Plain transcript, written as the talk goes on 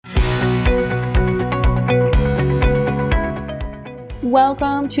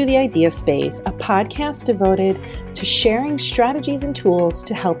Welcome to The Idea Space, a podcast devoted to sharing strategies and tools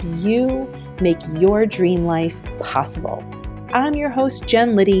to help you make your dream life possible. I'm your host,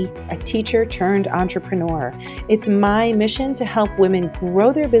 Jen Liddy, a teacher turned entrepreneur. It's my mission to help women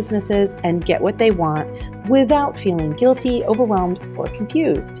grow their businesses and get what they want without feeling guilty, overwhelmed, or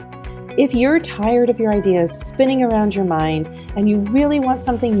confused. If you're tired of your ideas spinning around your mind and you really want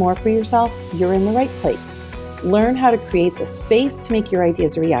something more for yourself, you're in the right place. Learn how to create the space to make your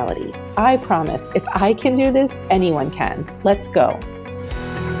ideas a reality. I promise, if I can do this, anyone can. Let's go.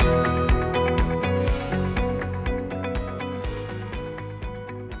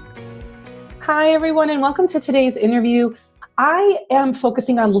 Hi, everyone, and welcome to today's interview. I am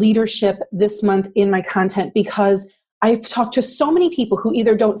focusing on leadership this month in my content because I've talked to so many people who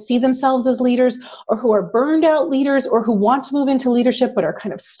either don't see themselves as leaders or who are burned out leaders or who want to move into leadership but are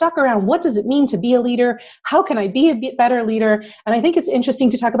kind of stuck around what does it mean to be a leader? How can I be a better leader? And I think it's interesting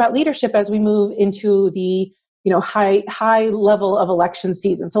to talk about leadership as we move into the high level of election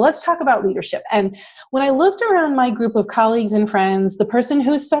season. So let's talk about leadership. And when I looked around my group of colleagues and friends, the person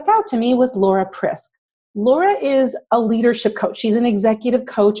who stuck out to me was Laura Prisk. Laura is a leadership coach. She's an executive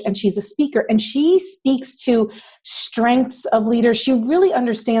coach and she's a speaker, and she speaks to strengths of leaders. She really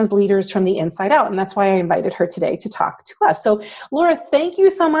understands leaders from the inside out, and that's why I invited her today to talk to us. So Laura, thank you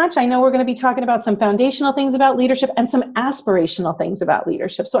so much. I know we're going to be talking about some foundational things about leadership and some aspirational things about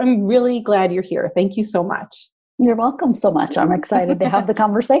leadership. So I'm really glad you're here. Thank you so much. You're welcome so much. I'm excited to have the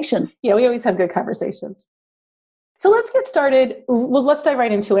conversation. Yeah, we always have good conversations. So let's get started. Well, let's dive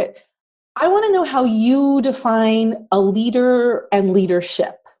right into it. I want to know how you define a leader and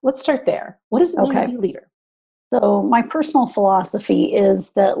leadership. Let's start there. What does it mean to be a leader? So my personal philosophy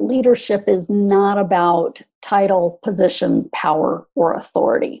is that leadership is not about title, position, power, or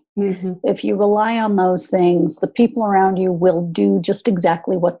authority. Mm-hmm. If you rely on those things, the people around you will do just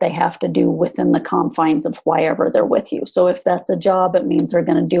exactly what they have to do within the confines of whyever they're with you. So if that's a job, it means they're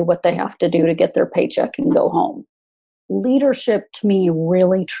going to do what they have to do to get their paycheck and go home. Leadership to me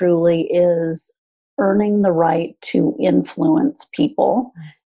really truly is earning the right to influence people.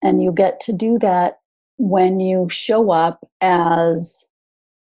 And you get to do that when you show up as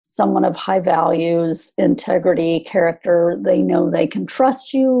someone of high values, integrity, character. They know they can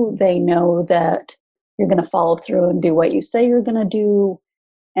trust you. They know that you're going to follow through and do what you say you're going to do.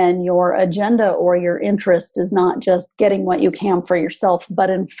 And your agenda or your interest is not just getting what you can for yourself, but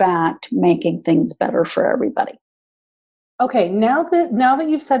in fact, making things better for everybody. Okay, now that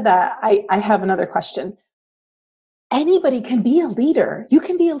you've said that, I have another question. Anybody can be a leader. You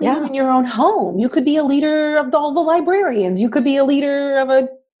can be a leader in your own home. You could be a leader of all the librarians. You could be a leader of a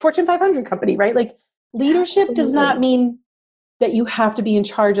Fortune 500 company, right? Like leadership does not mean that you have to be in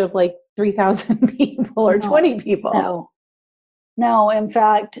charge of like 3,000 people or 20 people. No, in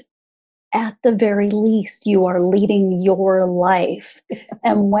fact, at the very least, you are leading your life.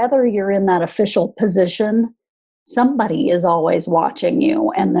 And whether you're in that official position, somebody is always watching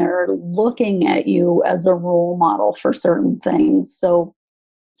you and they're looking at you as a role model for certain things. So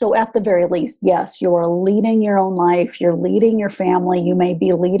at the very least, yes, you're leading your own life. You're leading your family. You may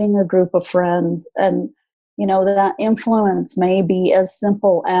be leading a group of friends. And, that influence may be as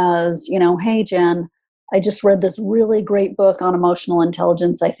simple as, hey, Jen, I just read this really great book on emotional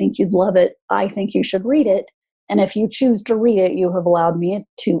intelligence. I think you'd love it. I think you should read it. And if you choose to read it, you have allowed me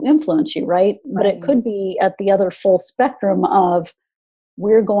to influence you, right? But it could be at the other full spectrum of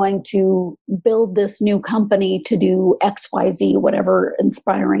we're going to build this new company to do XYZ, whatever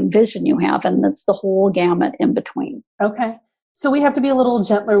inspiring vision you have. And that's the whole gamut in between. Okay. So we have to be a little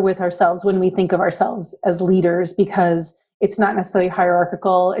gentler with ourselves when we think of ourselves as leaders because it's not necessarily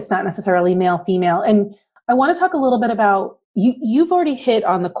hierarchical. It's not necessarily male, female. And I want to talk a little bit about, you've already hit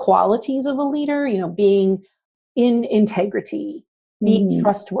on the qualities of a leader, being in integrity, being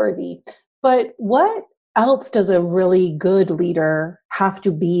trustworthy. But what else does a really good leader have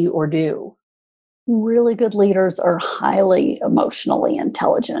to be or do? Really good leaders are highly emotionally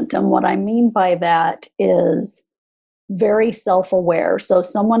intelligent. And what I mean by that is very self-aware. So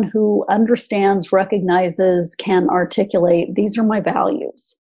someone who understands, recognizes, can articulate, these are my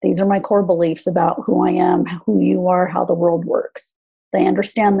values. These are my core beliefs about who I am, who you are, how the world works. They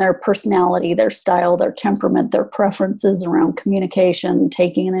understand their personality, their style, their temperament, their preferences around communication,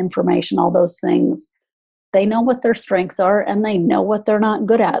 taking in information, all those things. They know what their strengths are and they know what they're not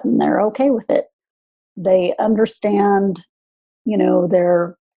good at, and they're okay with it. They understand,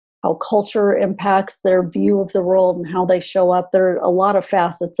 how culture impacts their view of the world and how they show up. There are a lot of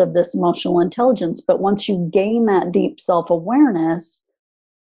facets of this emotional intelligence, but once you gain that deep self-awareness,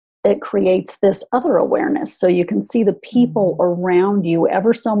 it creates this other awareness. So you can see the people around you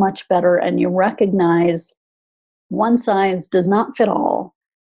ever so much better, and you recognize one size does not fit all.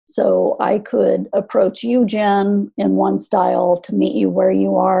 So I could approach you, Jen, in one style to meet you where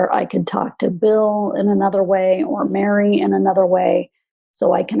you are. I could talk to Bill in another way, or Mary in another way.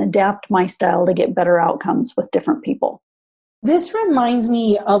 So I can adapt my style to get better outcomes with different people. This reminds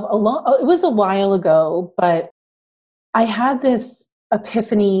me of it was a while ago, but I had this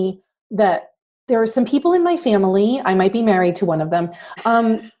epiphany that there are some people in my family, I might be married to one of them,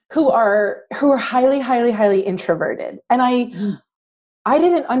 who are highly, highly, highly introverted. And I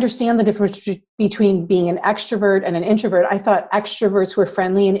didn't understand the difference between being an extrovert and an introvert. I thought extroverts were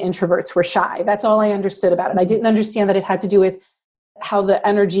friendly and introverts were shy. That's all I understood about it. I didn't understand that it had to do with how the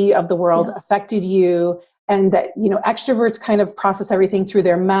energy of the world affected you, and that, extroverts kind of process everything through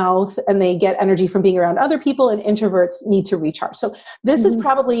their mouth and they get energy from being around other people, and introverts need to recharge. So this is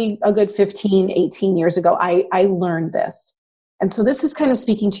probably a good 15, 18 years ago. I learned this. And so this is kind of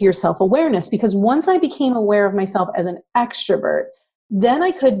speaking to your self-awareness, because once I became aware of myself as an extrovert, then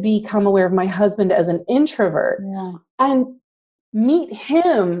I could become aware of my husband as an introvert and meet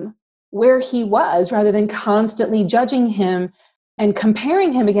him where he was, rather than constantly judging him and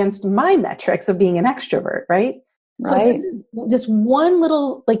comparing him against my metrics of being an extrovert, right? So this is this one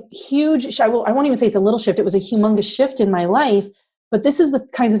little, huge, I won't even say it's a little shift. It was a humongous shift in my life. But this is the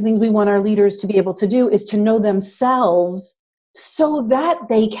kinds of things we want our leaders to be able to do, is to know themselves so that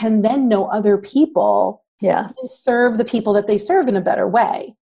they can then know other people. Yes. And serve the people that they serve in a better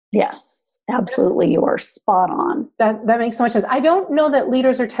way. Yes, absolutely. You are spot on. That makes so much sense. I don't know that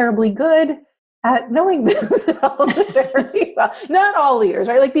leaders are terribly good at knowing themselves very well. Not all leaders,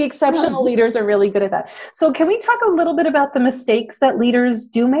 right? Like the exceptional leaders are really good at that. So can we talk a little bit about the mistakes that leaders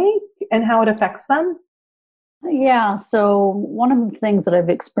do make and how it affects them? Yeah. So one of the things that I've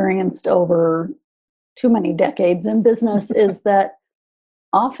experienced over too many decades in business is that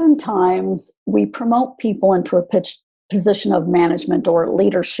oftentimes we promote people into a position of management or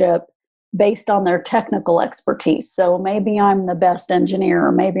leadership based on their technical expertise. So maybe I'm the best engineer,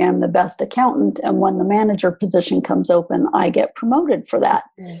 or maybe I'm the best accountant, and when the manager position comes open, I get promoted for that.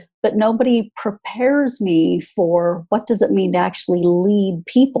 But nobody prepares me for what does it mean to actually lead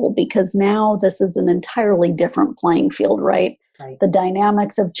people, because now this is an entirely different playing field, right? The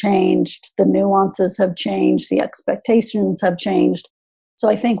dynamics have changed, the nuances have changed, the expectations have changed. So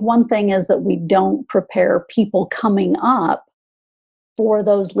I think one thing is that we don't prepare people coming up for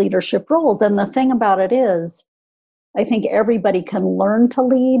those leadership roles. And the thing about it is, I think everybody can learn to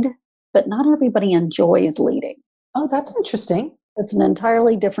lead, but not everybody enjoys leading. Oh, that's interesting. It's an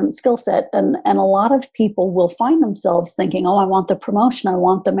entirely different skill set. And a lot of people will find themselves thinking, oh, I want the promotion, I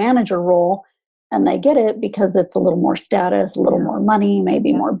want the manager role. And they get it because it's a little more status, a little more money,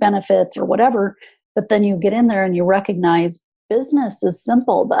 maybe more benefits or whatever. But then you get in there and you recognize business is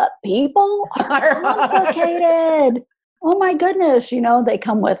simple, but people are complicated. Oh my goodness, they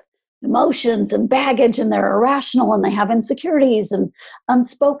come with emotions and baggage, and they're irrational, and they have insecurities and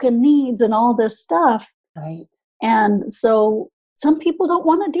unspoken needs and all this stuff. Right. And so some people don't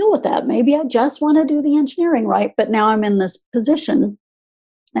want to deal with that. Maybe I just want to do the engineering, right? But now I'm in this position.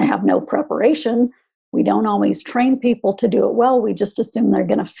 I have no preparation. We don't always train people to do it well. We just assume they're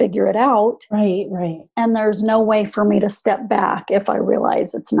going to figure it out. Right. And there's no way for me to step back if I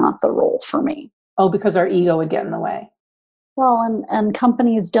realize it's not the role for me. Oh, because our ego would get in the way. Well, and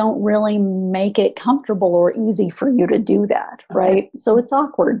companies don't really make it comfortable or easy for you to do that, right? So it's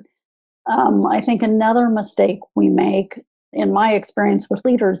awkward. I think another mistake we make, in my experience with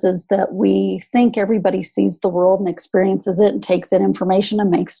leaders, is that we think everybody sees the world and experiences it and takes in information and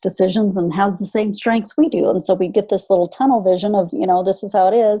makes decisions and has the same strengths we do. And so we get this little tunnel vision of, this is how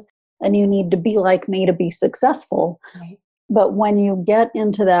it is, and you need to be like me to be successful. Right. But when you get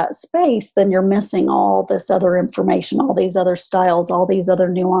into that space, then you're missing all this other information, all these other styles, all these other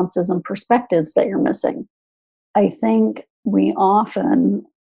nuances and perspectives that you're missing. I think we often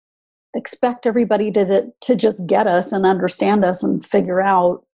expect everybody to just get us and understand us and figure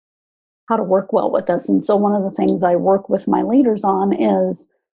out how to work well with us. And so one of the things I work with my leaders on is,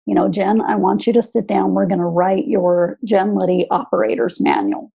 Jen, I want you to sit down. We're going to write your Jen Liddy Operator's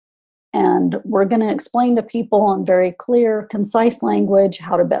Manual. And we're going to explain to people in very clear, concise language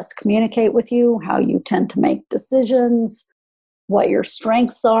how to best communicate with you, how you tend to make decisions, what your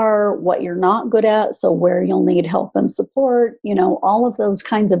strengths are, what you're not good at, so where you'll need help and support, all of those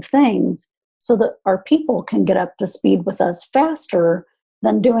kinds of things, so that our people can get up to speed with us faster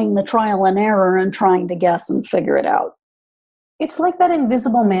than doing the trial and error and trying to guess and figure it out. It's like that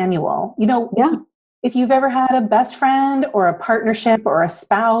invisible manual. if you've ever had a best friend or a partnership or a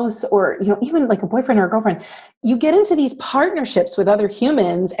spouse or, even like a boyfriend or a girlfriend, you get into these partnerships with other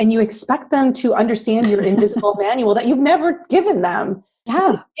humans and you expect them to understand your invisible manual that you've never given them.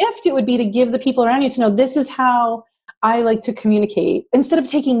 Yeah. What a gift it would be to give the people around you to know, this is how I like to communicate, instead of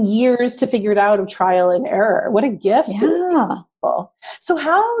taking years to figure it out of trial and error. What a gift. Yeah. So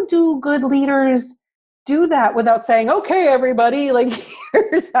how do good leaders do that without saying, okay, everybody, like,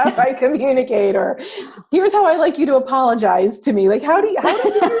 here's how I communicate, or here's how I like you to apologize to me? Like, how do you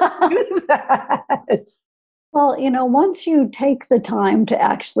do that? Well, once you take the time to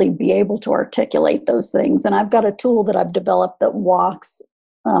actually be able to articulate those things, and I've got a tool that I've developed that walks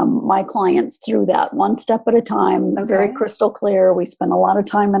my clients through that one step at a time, very crystal clear. We spend a lot of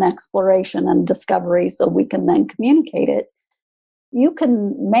time in exploration and discovery so we can then communicate it. You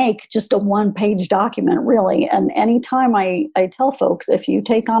can make just a one-page document, really. And anytime I tell folks, if you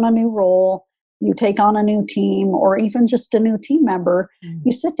take on a new role, you take on a new team, or even just a new team member,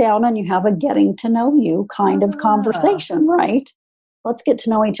 you sit down and you have a getting to know you kind of conversation, right? Let's get to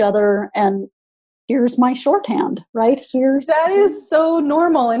know each other. And here's my shorthand, right? That is so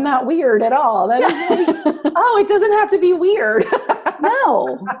normal and not weird at all. That is like, it doesn't have to be weird.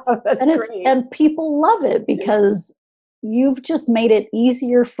 No. That's great. And people love it because you've just made it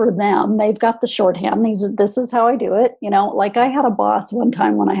easier for them. They've got the shorthand. This is how I do it. Like I had a boss one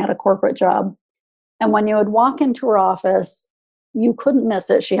time when I had a corporate job. And when you would walk into her office, you couldn't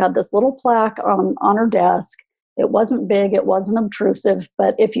miss it. She had this little plaque on her desk. It wasn't big. It wasn't obtrusive.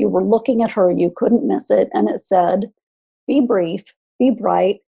 But if you were looking at her, you couldn't miss it. And it said, be brief, be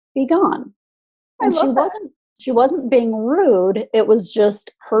bright, be gone. And she wasn't being rude. It was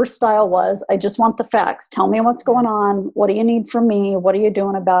just, her style was, I just want the facts. Tell me what's going on. What do you need from me? What are you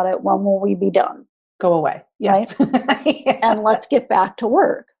doing about it? When will we be done? Go away. Yes. Right? Yeah. And let's get back to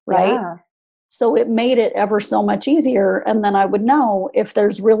work. Right. Yeah. So it made it ever so much easier. And then I would know if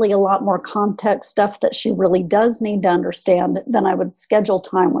there's really a lot more context stuff that she really does need to understand, then I would schedule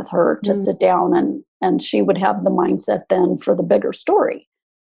time with her to sit down and she would have the mindset then for the bigger story.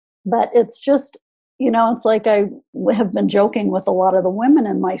 But it's just, it's like I have been joking with a lot of the women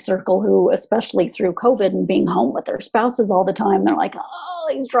in my circle who, especially through COVID and being home with their spouses all the time, they're like, oh,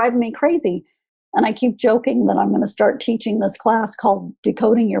 he's driving me crazy. And I keep joking that I'm going to start teaching this class called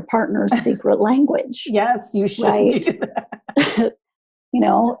Decoding Your Partner's Secret Language. Yes, you should do that.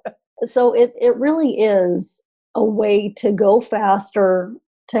 So it really is a way to go faster,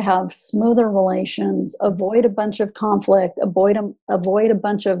 to have smoother relations, avoid a bunch of conflict, avoid a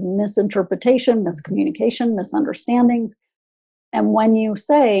bunch of misinterpretation, miscommunication, misunderstandings. And when you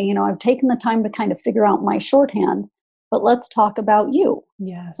say, I've taken the time to kind of figure out my shorthand, but let's talk about you.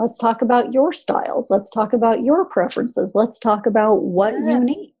 Yes. Let's talk about your styles. Let's talk about your preferences. Let's talk about what you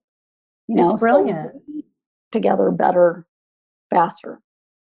need. It's brilliant. So together better, faster.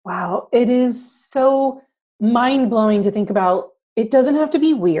 Wow. It is so mind-blowing to think about. It doesn't have to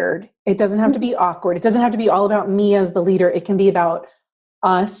be weird. It doesn't have to be awkward. It doesn't have to be all about me as the leader. It can be about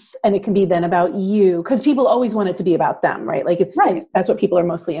us, and it can be then about you, because people always want it to be about them, right? Like that's what people are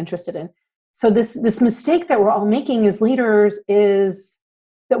mostly interested in. So this mistake that we're all making as leaders is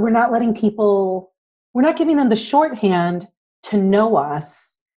that we're not giving them the shorthand to know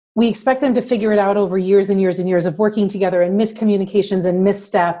us. We expect them to figure it out over years and years and years of working together, and miscommunications and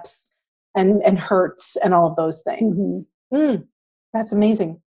missteps and hurts and all of those things. That's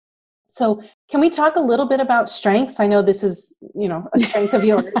amazing. So can we talk a little bit about strengths? I know this is, a strength of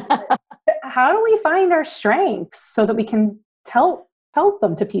yours. How do we find our strengths so that we can tell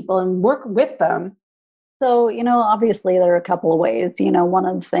them to people and work with them? So, obviously there are a couple of ways. One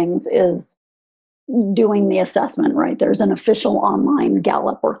of the things is doing the assessment, right? There's an official online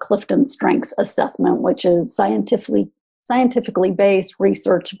Gallup or Clifton Strengths assessment, which is scientifically based,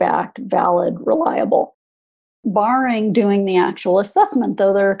 research-backed, valid, reliable. Barring doing the actual assessment,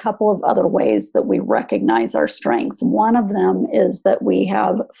 though, there are a couple of other ways that we recognize our strengths. One of them is that we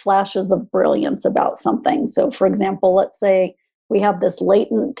have flashes of brilliance about something. So, for example, let's say we have this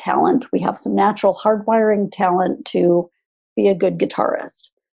latent talent. We have some natural hardwiring talent to be a good guitarist.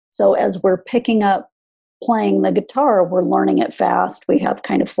 So as we're picking up playing the guitar, we're learning it fast. We have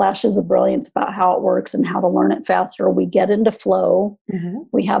kind of flashes of brilliance about how it works and how to learn it faster. We get into flow.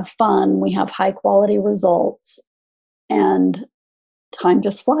 We have fun. We have high quality results. And time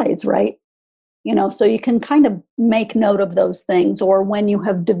just flies, right? So you can kind of make note of those things. Or when you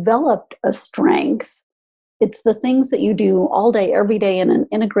have developed a strength, it's the things that you do all day, every day in an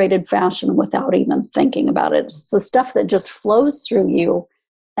integrated fashion without even thinking about it. It's the stuff that just flows through you.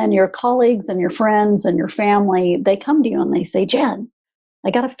 And your colleagues and your friends and your family, they come to you and they say, Jen,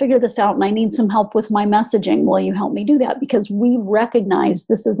 I got to figure this out and I need some help with my messaging. Will you help me do that? Because we recognize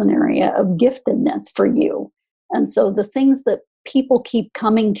this is an area of giftedness for you. And so the things that people keep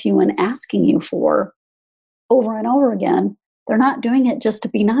coming to you and asking you for over and over again, they're not doing it just to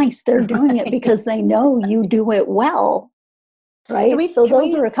be nice. They're doing it because they know you do it well. Right? So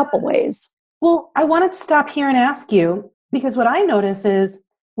those are a couple ways. Well, I wanted to stop here and ask you, because what I notice is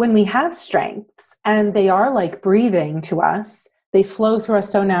when we have strengths and they are like breathing to us, they flow through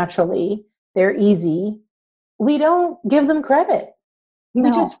us so naturally, they're easy, we don't give them credit. We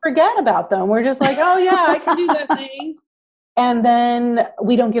just forget about them. We're just like, oh yeah, I can do that thing. And then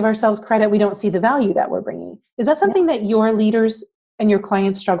we don't give ourselves credit. We don't see the value that we're bringing. Is that something that your leaders and your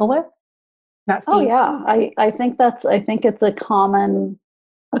clients struggle with? Not seeing? Oh yeah, I think it's a common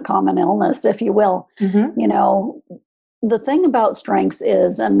illness, if you will. Mm-hmm. You know, the thing about strengths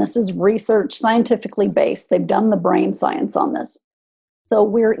is, and this is research scientifically based, they've done the brain science on this. So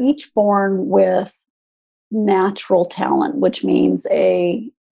we're each born with natural talent, which means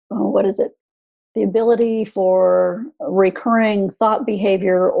the ability for recurring thought,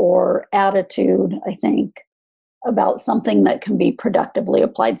 behavior, or attitude, I think, about something that can be productively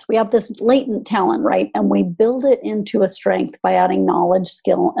applied. So we have this latent talent, right? And we build it into a strength by adding knowledge,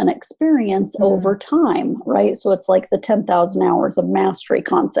 skill, and experience over time, right? So it's like the 10,000 hours of mastery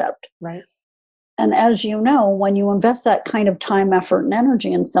concept. Right. And as you know, when you invest that kind of time, effort, and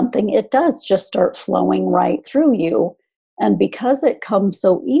energy in something, it does just start flowing right through you. And because it comes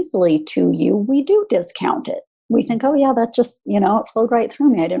so easily to you, we do discount it. We think, oh yeah, that just, it flowed right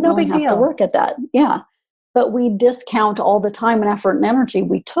through me. I didn't really have to work at that. Yeah. But we discount all the time and effort and energy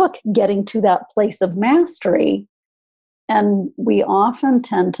we took getting to that place of mastery. And we often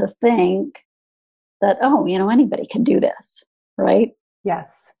tend to think that, anybody can do this, right?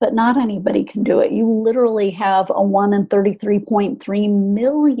 Yes. But not anybody can do it. You literally have a 1 in 33.3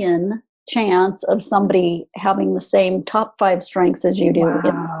 million chance of somebody having the same top 5 strengths as you do in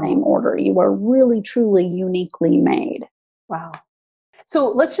the same order. You are really, truly uniquely made. Wow. So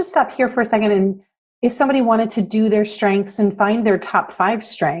let's just stop here for a second. And if somebody wanted to do their strengths and find their top 5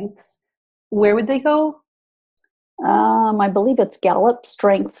 strengths, where would they go? I believe it's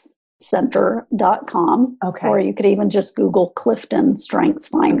GallupStrengthsCenter.com. Okay. Or you could even just Google Clifton Strengths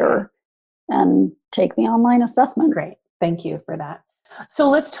Finder and take the online assessment. Great. Thank you for that. So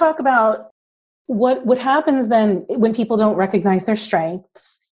let's talk about what happens then when people don't recognize their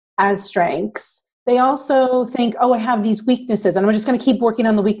strengths as strengths. They also think, I have these weaknesses, and I'm just going to keep working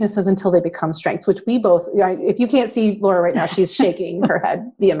on the weaknesses until they become strengths, which we both, if you can't see Laura right now, she's shaking her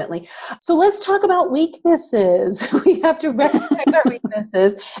head vehemently. So let's talk about weaknesses. We have to recognize our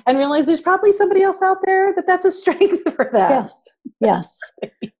weaknesses and realize there's probably somebody else out there that's a strength for that.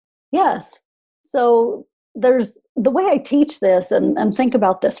 Yes. So there's the way I teach this, and think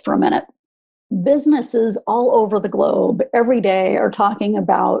about this for a minute. Businesses all over the globe every day are talking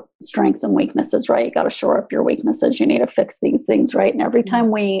about strengths and weaknesses, right? You got to shore up your weaknesses. You need to fix these things, right? And every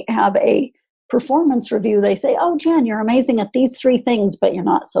time we have a performance review, they say, oh, Jen, you're amazing at these 3 things, but you're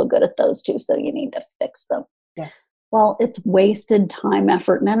not so good at those 2, so you need to fix them. Yes. Well, it's wasted time,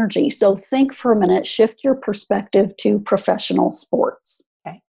 effort, and energy. So think for a minute, shift your perspective to professional sports.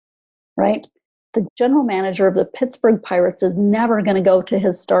 Okay. Right? The general manager of the Pittsburgh Pirates is never going to go to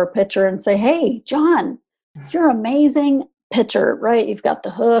his star pitcher and say, hey, John, you're an amazing pitcher, right? You've got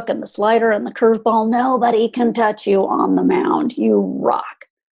the hook and the slider and the curveball. Nobody can touch you on the mound. You rock.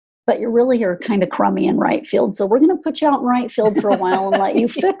 But you're kind of crummy in right field. So we're going to put you out in right field for a while and let you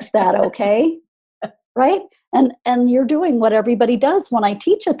fix that, okay? Right? And you're doing what everybody does when I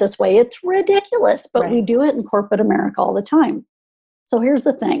teach it this way. It's ridiculous, but we do it in corporate America all the time. So here's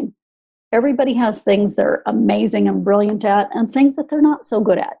the thing. Everybody has things they're amazing and brilliant at and things that they're not so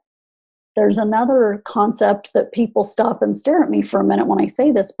good at. There's another concept that people stop and stare at me for a minute when I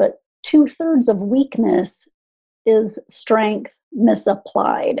say this, but 2/3 of weakness is strength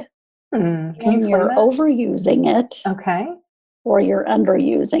misapplied. And you're overusing it. Okay. Or you're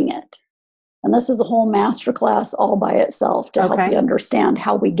underusing it. And this is a whole masterclass all by itself to help you understand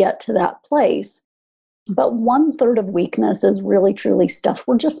how we get to that place. But 1/3 of weakness is really, truly stuff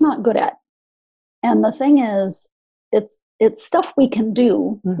we're just not good at. And the thing is, it's stuff we can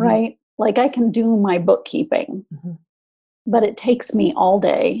do, right? Like I can do my bookkeeping, but it takes me all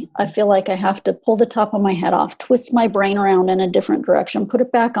day. I feel like I have to pull the top of my head off, twist my brain around in a different direction, put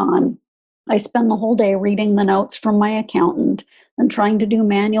it back on. I spend the whole day reading the notes from my accountant and trying to do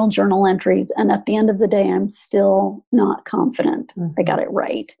manual journal entries. And at the end of the day, I'm still not confident I got it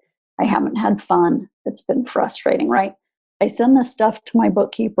right. I haven't had fun. It's been frustrating, right? I send this stuff to my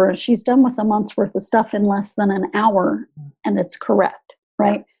bookkeeper and she's done with a month's worth of stuff in less than an hour and it's correct,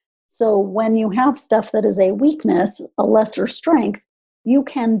 right? So when you have stuff that is a weakness, a lesser strength, you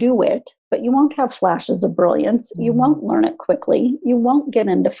can do it, but you won't have flashes of brilliance. You won't learn it quickly. You won't get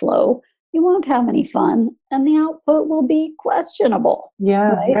into flow. You won't have any fun, and the output will be questionable.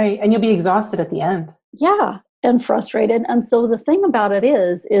 Yeah, right. And you'll be exhausted at the end. Yeah, and frustrated. And so the thing about it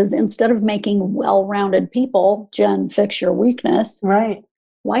is instead of making well-rounded people, Jen, fix your weakness. Right.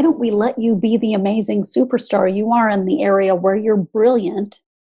 Why don't we let you be the amazing superstar you are in the area where you're brilliant,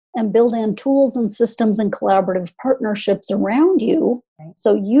 and build in tools and systems and collaborative partnerships around you. Right.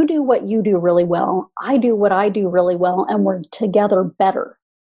 So you do what you do really well. I do what I do really well, and we're together better.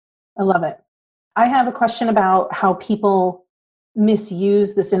 I love it. I have a question about how people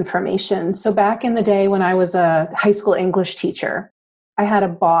misuse this information. So back in the day when I was a high school English teacher, I had a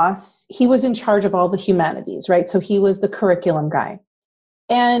boss. He was in charge of all the humanities, right? So he was the curriculum guy.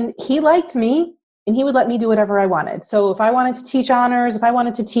 And he liked me, and he would let me do whatever I wanted. So if I wanted to teach honors, if I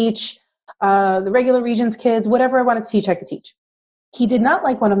wanted to teach the regular Regents kids, whatever I wanted to teach, I could teach. He did not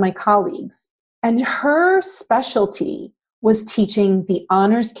like one of my colleagues, and her specialty was teaching the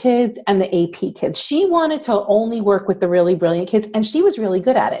honors kids and the AP kids. She wanted to only work with the really brilliant kids, and she was really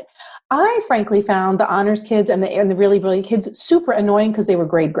good at it. I frankly found the honors kids and the really brilliant kids super annoying because they were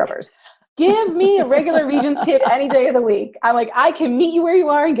grade grubbers. Give me a regular Regents kid any day of the week. I'm like, I can meet you where you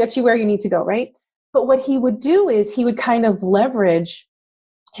are and get you where you need to go, right? But what he would do is he would kind of leverage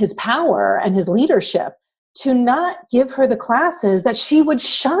his power and his leadership to not give her the classes that she would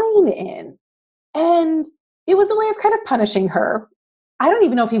shine in. And it was a way of kind of punishing her. I don't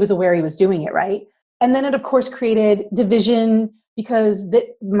even know if he was aware he was doing it, right? And then it, of course, created division because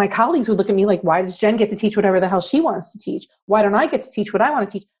my colleagues would look at me like, why does Jen get to teach whatever the hell she wants to teach? Why don't I get to teach what I want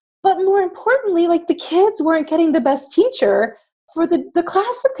to teach? But more importantly, like the kids weren't getting the best teacher for the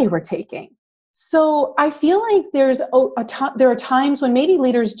class that they were taking. So I feel like there are times when maybe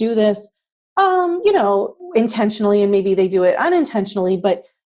leaders do this, intentionally, and maybe they do it unintentionally, but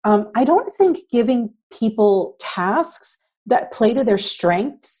I don't think giving people tasks that play to their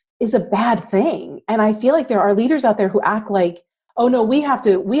strengths is a bad thing. And I feel like there are leaders out there who act like, oh no, we have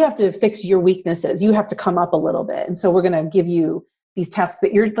to fix your weaknesses. You have to come up a little bit. And so we're going to give you these tasks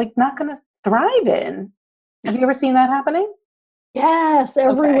that you're like not going to thrive in. Have you ever seen that happening? Yes,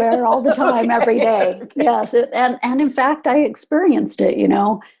 everywhere, okay. All the time, okay. Every day. Okay. Yes, and in fact, I experienced it.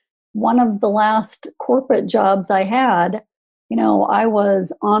 One of the last corporate jobs I had, I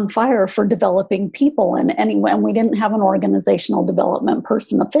was on fire for developing people, and we didn't have an organizational development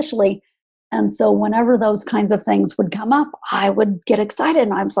person officially. And so whenever those kinds of things would come up, I would get excited,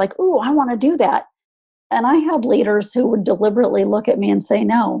 and I was like, "Ooh, I want to do that." And I had leaders who would deliberately look at me and say,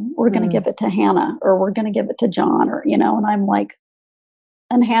 "No, we're going to give it to Hannah, or we're going to give it to John," or and I'm like,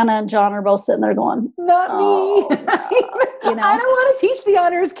 and Hannah and John are both sitting there going, "Not me." I don't want to teach the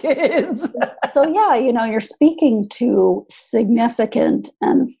honors kids. So yeah, you're speaking to significant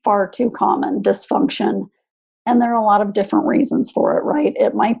and far too common dysfunction. And there are a lot of different reasons for it, right?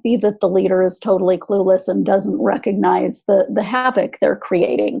 It might be that the leader is totally clueless and doesn't recognize the havoc they're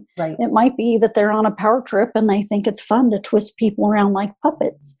creating. Right. It might be that they're on a power trip and they think it's fun to twist people around like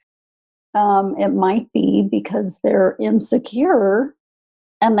puppets. It might be because they're insecure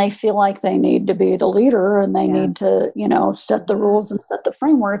and they feel like they need to be the leader and they need to, set the rules and set the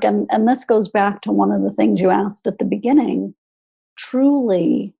framework. And this goes back to one of the things you asked at the beginning.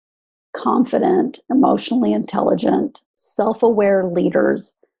 Truly confident, emotionally intelligent, self-aware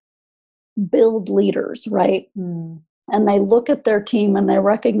leaders build leaders, right? And they look at their team and they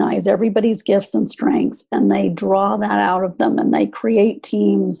recognize everybody's gifts and strengths, and they draw that out of them, and they create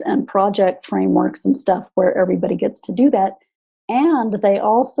teams and project frameworks and stuff where everybody gets to do that. And they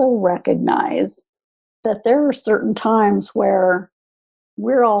also recognize that there are certain times where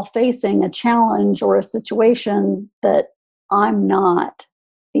we're all facing a challenge or a situation that I'm not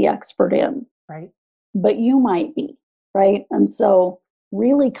the expert in. Right. But you might be, right? And so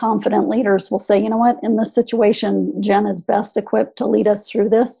really confident leaders will say, you know what, in this situation, Jen is best equipped to lead us through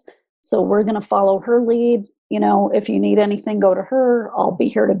this. So we're going to follow her lead. If you need anything, go to her. I'll be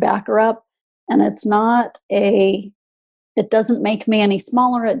here to back her up. And it doesn't make me any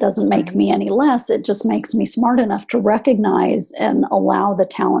smaller. It doesn't make me any less. It just makes me smart enough to recognize and allow the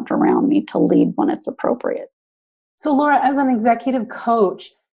talent around me to lead when it's appropriate. So Laura, as an executive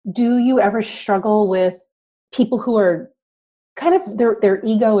coach, do you ever struggle with people who are kind of their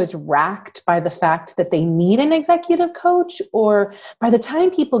ego is racked by the fact that they need an executive coach? Or by the time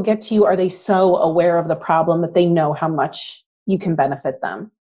people get to you, are they so aware of the problem that they know how much you can benefit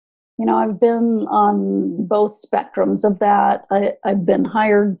them? I've been on both spectrums of that. I've been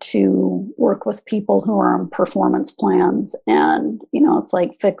hired to work with people who are on performance plans, and, it's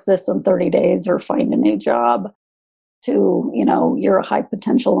like fix this in 30 days or find a new job, to, you're a high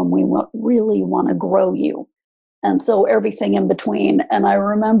potential and we really want to grow you. And so everything in between. And I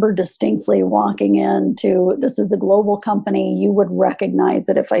remember distinctly walking into, this is a global company, you would recognize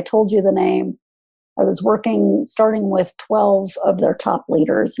it if I told you the name. I was starting with 12 of their top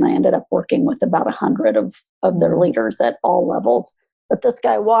leaders, and I ended up working with about 100 of their leaders at all levels. But this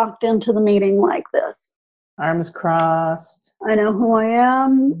guy walked into the meeting like this. Arms crossed. I know who I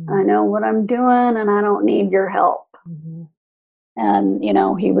am. Mm-hmm. I know what I'm doing, and I don't need your help. Mm-hmm. And,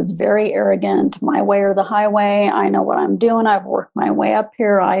 he was very arrogant, my way or the highway. I know what I'm doing. I've worked my way up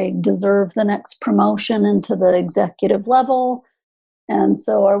here. I deserve the next promotion into the executive level. And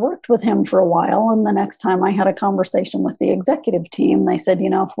so I worked with him for a while. And the next time I had a conversation with the executive team, they said,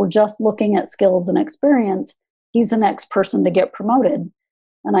 if we're just looking at skills and experience, he's the next person to get promoted.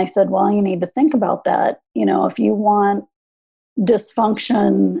 And I said, well, you need to think about that. If you want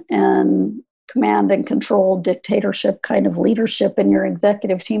dysfunction and command and control, dictatorship kind of leadership in your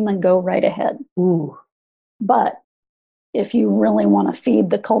executive team, then go right ahead. Ooh. But if you really want to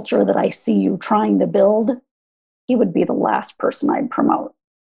feed the culture that I see you trying to build, he would be the last person I'd promote.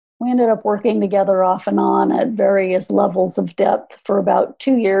 We ended up working together off and on at various levels of depth for about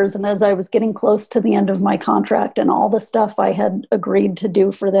 2 years. And as I was getting close to the end of my contract and all the stuff I had agreed to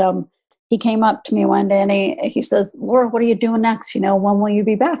do for them, he came up to me one day and he says, Laura, what are you doing next? When will you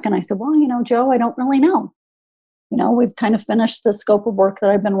be back? And I said, well, Joe, I don't really know. We've kind of finished the scope of work that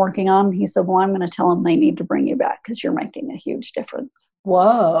I've been working on. He said, well, I'm going to tell them they need to bring you back because you're making a huge difference.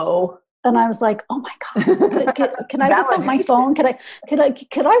 Whoa. And I was like, oh my God, can I look at my phone? Could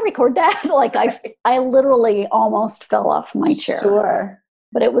I record that? Like I literally almost fell off my chair. Sure.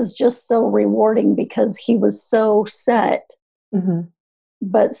 But it was just so rewarding because he was so set. Mm-hmm.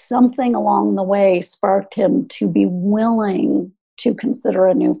 But something along the way sparked him to be willing to consider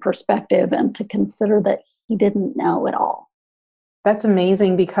a new perspective and to consider that he didn't know it all. That's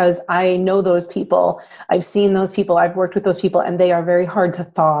amazing because I know those people. I've seen those people. I've worked with those people, and they are very hard to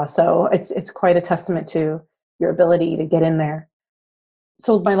thaw. So it's quite a testament to your ability to get in there.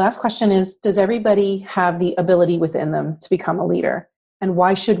 So my last question is, does everybody have the ability within them to become a leader? And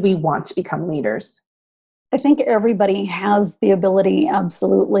why should we want to become leaders? I think everybody has the ability,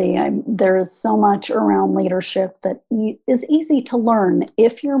 absolutely. There is so much around leadership that is easy to learn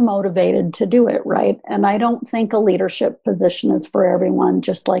if you're motivated to do it, right? And I don't think a leadership position is for everyone,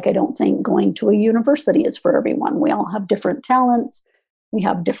 just like I don't think going to a university is for everyone. We all have different talents. We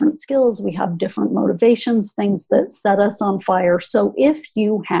have different skills. We have different motivations, things that set us on fire. So if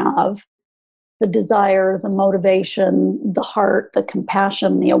you have the desire, the motivation, the heart, the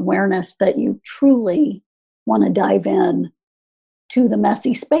compassion, the awareness that you truly want to dive in to the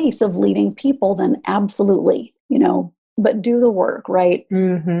messy space of leading people, then absolutely, but do the work, right?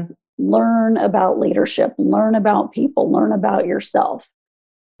 Mm-hmm. Learn about leadership, learn about people, learn about yourself.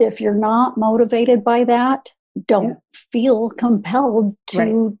 If you're not motivated by that, don't feel compelled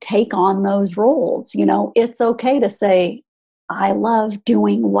to take on those roles. It's okay to say, I love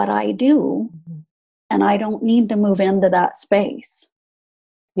doing what I do, and I don't need to move into that space.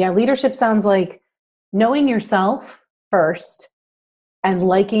 Yeah, leadership sounds like knowing yourself first and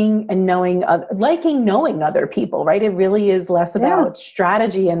liking knowing other people, right? It really is less about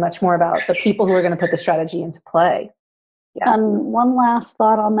strategy and much more about the people who are going to put the strategy into play. Yeah. And one last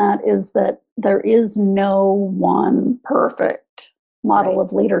thought on that is that there is no one perfect model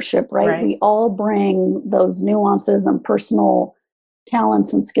of leadership, right? We all bring those nuances and personal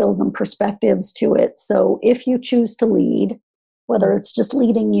talents and skills and perspectives to it. So if you choose to lead, whether it's just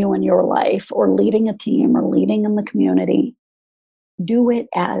leading you in your life or leading a team or leading in the community, do it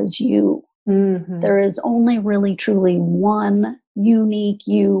as you. Mm-hmm. There is only really truly one unique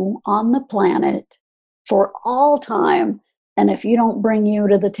you on the planet for all time. And if you don't bring you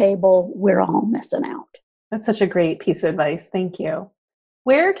to the table, we're all missing out. That's such a great piece of advice. Thank you.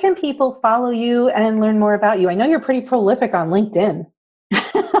 Where can people follow you and learn more about you? I know you're pretty prolific on LinkedIn.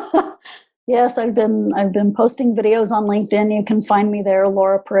 Yes, I've been posting videos on LinkedIn. You can find me there,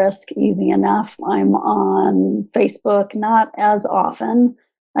 Laura Prisk, easy enough. I'm on Facebook, not as often.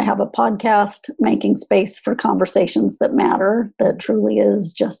 I have a podcast, Making Space for Conversations That Matter, that truly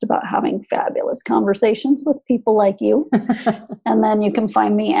is just about having fabulous conversations with people like you. And then you can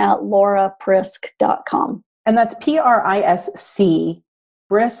find me at lauraprisk.com. And that's PRISC,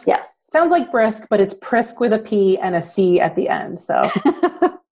 Brisk. Yes. Sounds like brisk, but it's Prisk with a P and a C at the end. So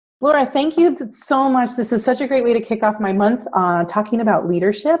Laura, thank you so much. This is such a great way to kick off my month talking about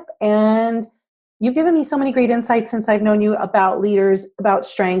leadership. And you've given me so many great insights since I've known you about leaders, about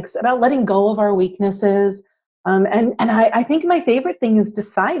strengths, about letting go of our weaknesses. And I think my favorite thing is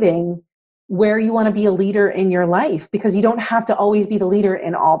deciding where you want to be a leader in your life, because you don't have to always be the leader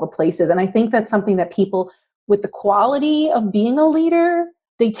in all the places. And I think that's something that people with the quality of being a leader,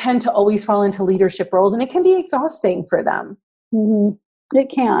 they tend to always fall into leadership roles, and it can be exhausting for them. Mm-hmm. It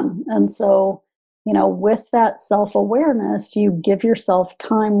can. And so, with that self-awareness, you give yourself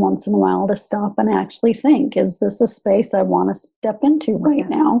time once in a while to stop and actually think, is this a space I want to step into right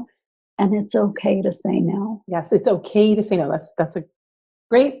now? And it's okay to say no. Yes, it's okay to say no. That's a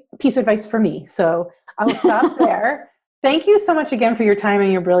great piece of advice for me. So I will stop there. Thank you so much again for your time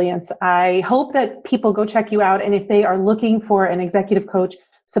and your brilliance. I hope that people go check you out. And if they are looking for an executive coach,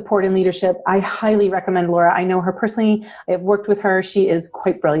 support and leadership, I highly recommend Laura. I know her personally. I've worked with her. She is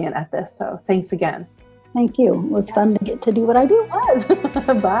quite brilliant at this. So thanks again. Thank you. It was fun to get to do what I do. It was.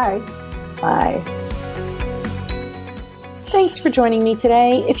 Bye. Bye. Thanks for joining me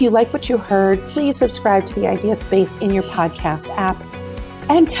today. If you like what you heard, please subscribe to the Idea Space in your podcast app.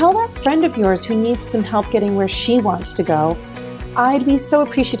 And tell that friend of yours who needs some help getting where she wants to go. I'd be so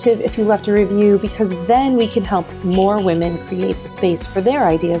appreciative if you left a review, because then we can help more women create the space for their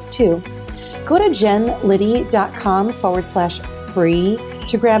ideas too. Go to jenliddy.com/free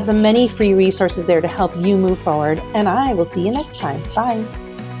to grab the many free resources there to help you move forward. And I will see you next time. Bye.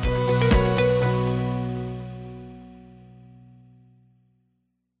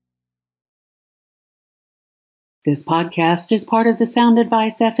 This podcast is part of the Sound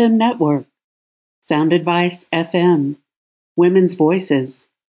Advice FM network. Sound Advice FM. Women's voices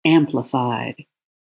amplified.